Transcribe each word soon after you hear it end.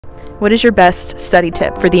What is your best study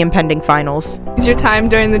tip for the impending finals? Use your time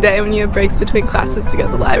during the day when you have breaks between classes to go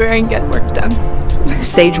to the library and get work done.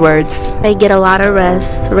 Sage words. They get a lot of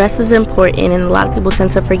rest. Rest is important, and a lot of people tend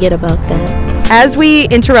to forget about that. As we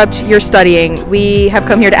interrupt your studying, we have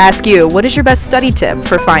come here to ask you, what is your best study tip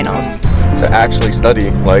for finals? To actually study,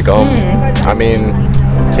 like, I mean,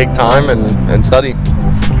 take time and study.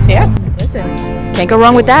 Yeah, listen, can't go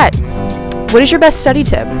wrong with that. What is your best study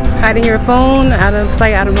tip? Hiding your phone, out of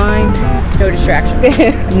sight, out of mind. No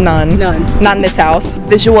distraction. None. Not in this house.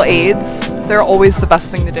 Visual aids, they're always the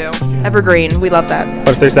best thing to do. Evergreen, we love that.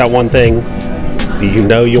 But if there's that one thing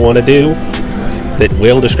that you want to do that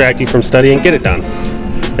will distract you from studying, get it done.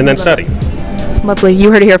 And then study. Lovely,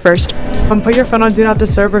 you heard it here first. Put your phone on Do Not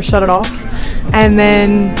Disturb or shut it off. And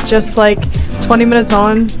then just like 20 minutes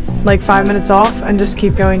on, like 5 minutes off, and just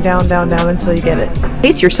keep going down, down, down until you get it.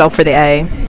 Pace yourself for the A.